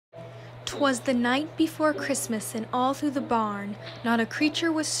'Twas the night before Christmas, and all through the barn not a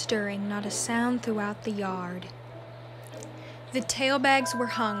creature was stirring, not a sound throughout the yard. The tailbags were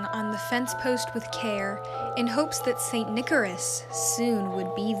hung on the fence post with care, in hopes that St. Nicholas soon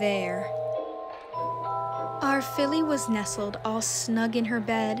would be there. Our filly was nestled all snug in her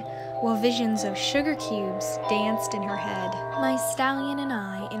bed, while visions of sugar cubes danced in her head. My stallion and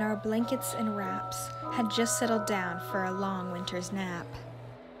I, in our blankets and wraps, had just settled down for a long winter's nap,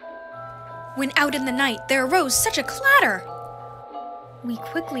 when out in the night there arose such a clatter. We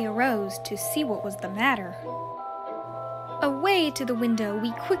quickly arose to see what was the matter. Away to the window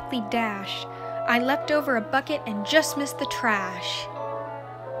we quickly dashed. I leapt over a bucket and just missed the trash.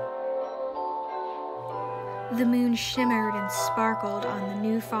 The moon shimmered and sparkled on the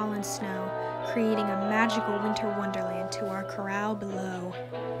new fallen snow, creating a magical winter wonderland to our corral below.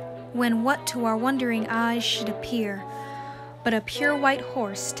 When what to our wondering eyes should appear but a pure white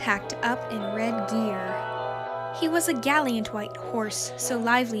horse tacked up in red gear. He was a gallant white horse, so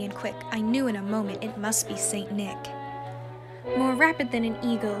lively and quick, I knew in a moment it must be St. Nick. More rapid than an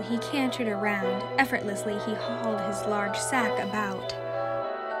eagle, he cantered around. Effortlessly he hauled his large sack about.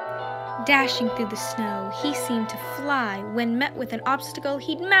 Dashing through the snow, he seemed to fly. When met with an obstacle,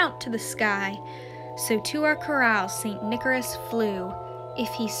 he'd mount to the sky. So to our corral St. Nicholas flew. If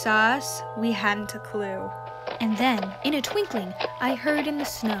he saw us, we hadn't a clue. And then, in a twinkling, I heard in the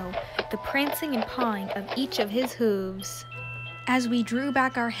snow the prancing and pawing of each of his hooves. As we drew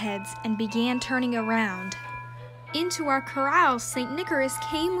back our heads and began turning around, into our corral St. Nicholas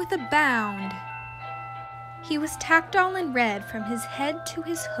came with a bound. He was tacked all in red from his head to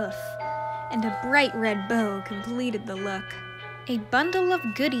his hoof, and a bright red bow completed the look. A bundle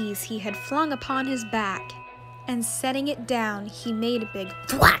of goodies he had flung upon his back, and setting it down he made a big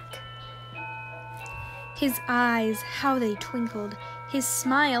thwack. His eyes, how they twinkled, his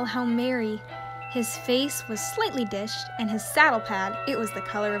smile, how merry. His face was slightly dished, and his saddle pad, it was the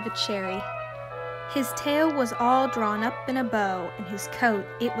color of a cherry. His tail was all drawn up in a bow, and his coat,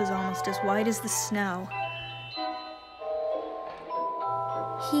 it was almost as white as the snow.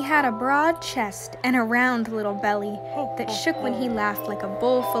 He had a broad chest and a round little belly that shook when he laughed like a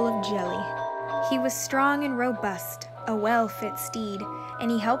bowl full of jelly. He was strong and robust, a well-fit steed.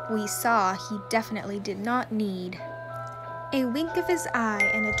 Any help we saw he definitely did not need. A wink of his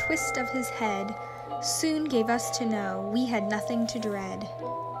eye and a twist of his head soon gave us to know we had nothing to dread.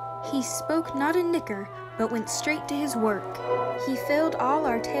 He spoke not a nicker, but went straight to his work. He filled all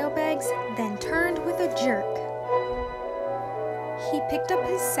our tailbags, then turned with a jerk. He picked up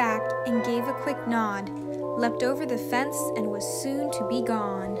his sack and gave a quick nod, leapt over the fence and was soon to be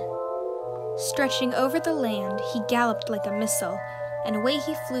gone. Stretching over the land, he galloped like a missile, and away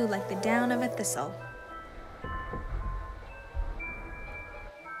he flew like the down of a thistle.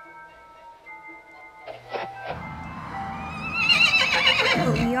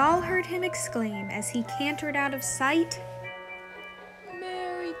 But we all heard him exclaim as he cantered out of sight,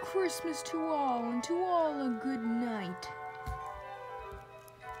 "Merry Christmas to all, and to all a good night."